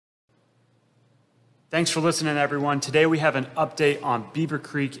Thanks for listening, everyone. Today we have an update on Beaver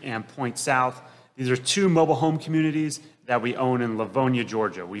Creek and Pointe South. These are two mobile home communities that we own in Livonia,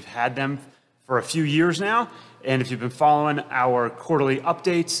 Georgia. We've had them for a few years now, and if you've been following our quarterly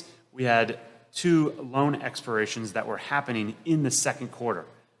updates, we had two loan expirations that were happening in the second quarter.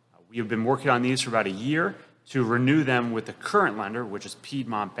 We have been working on these for about a year to renew them with the current lender, which is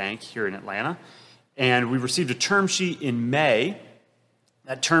Piedmont Bank here in Atlanta. And we received a term sheet in May.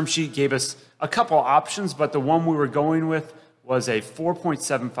 That term sheet gave us a couple options, but the one we were going with was a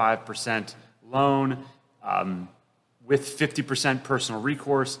 4.75% loan with 50% personal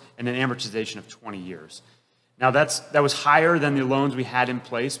recourse and an amortization of 20 years. Now that was higher than the loans we had in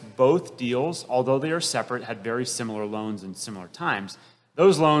place. Both deals, although they are separate, had very similar loans in similar times.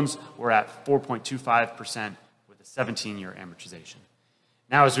 Those loans were at 4.25% with a 17-year amortization.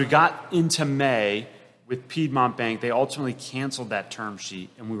 Now, as we got into May with Piedmont Bank, they ultimately canceled that term sheet,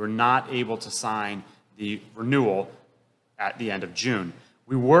 and we were not able to sign the renewal at the end of June.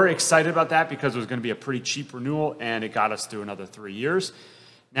 We were excited about that because it was going to be a pretty cheap renewal, and it got us through another 3 years.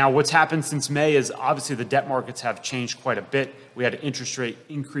 Now, what's happened since May is obviously the debt markets have changed quite a bit. We had an interest rate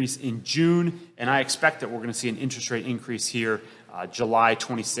increase in June, and I expect that we're going to see an interest rate increase here July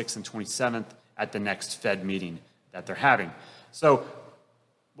 26th and 27th at the next Fed meeting that they're having. So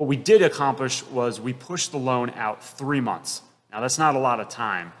what we did accomplish was we pushed the loan out 3 months. Now, that's not a lot of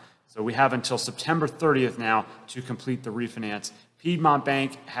time. So we have until September 30th now to complete the refinance. Piedmont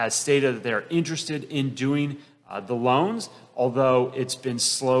Bank has stated that they're interested in doing the loans, although it's been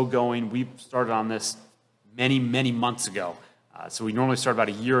slow going. We started on this many, many months ago. So we normally start about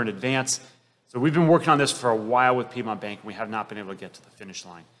a year in advance. So we've been working on this for a while with Piedmont Bank, and we have not been able to get to the finish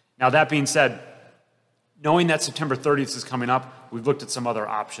line. Now, that being said, knowing that September 30th is coming up, we've looked at some other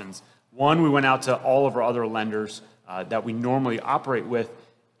options. One, we went out to all of our other lenders that we normally operate with,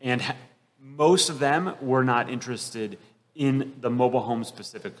 and most of them were not interested in the mobile home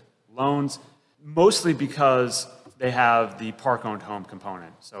specific loans, mostly because they have the park-owned home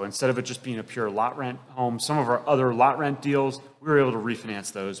component. So instead of it just being a pure lot rent home, some of our other lot rent deals, we were able to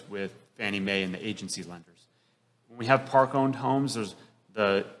refinance those with Fannie Mae and the agency lenders. When we have park-owned homes, there's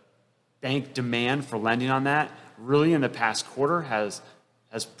the bank demand for lending on that really in the past quarter has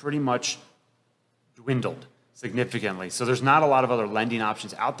pretty much dwindled significantly. So there's not a lot of other lending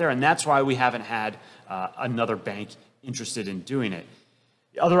options out there, and that's why we haven't had another bank interested in doing it.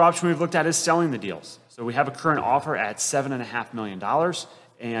 The other option we've looked at is selling the deals. So we have a current offer at $7.5 million,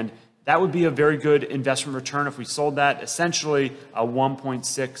 and that would be a very good investment return if we sold that, essentially a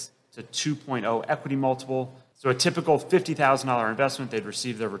 1.6 to 2.0 equity multiple. So a typical $50,000 investment, they'd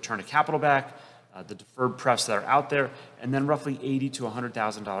receive their return of capital back, the deferred prefs that are out there, and then roughly $80,000 to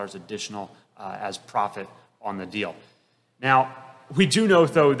 $100,000 additional as profit on the deal. Now, we do know,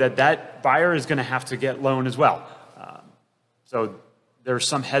 though, that that buyer is going to have to get loan as well. So there's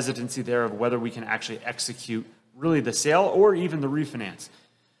some hesitancy there of whether we can actually execute really the sale or even the refinance.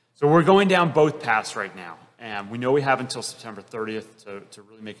 So we're going down both paths right now. And we know we have until September 30th to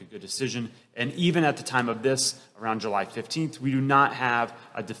really make a good decision. And even at the time of this, around July 15th, we do not have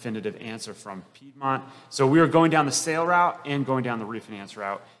a definitive answer from Piedmont. So we are going down the sale route and going down the refinance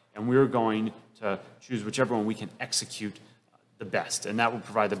route. And we are going to choose whichever one we can execute the best. And that will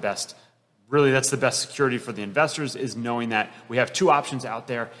provide the best, really that's the best security for the investors, is knowing that we have two options out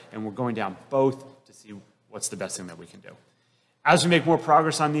there and we're going down both to see what's the best thing that we can do. As we make more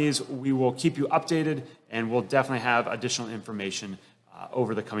progress on these, we will keep you updated, and we'll definitely have additional information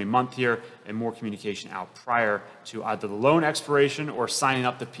over the coming month here and more communication out prior to either the loan expiration or signing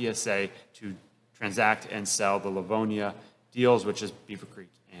up the PSA to transact and sell the Livonia deals, which is Beaver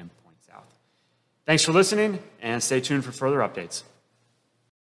Creek and Pointe South. Thanks for listening, and stay tuned for further updates.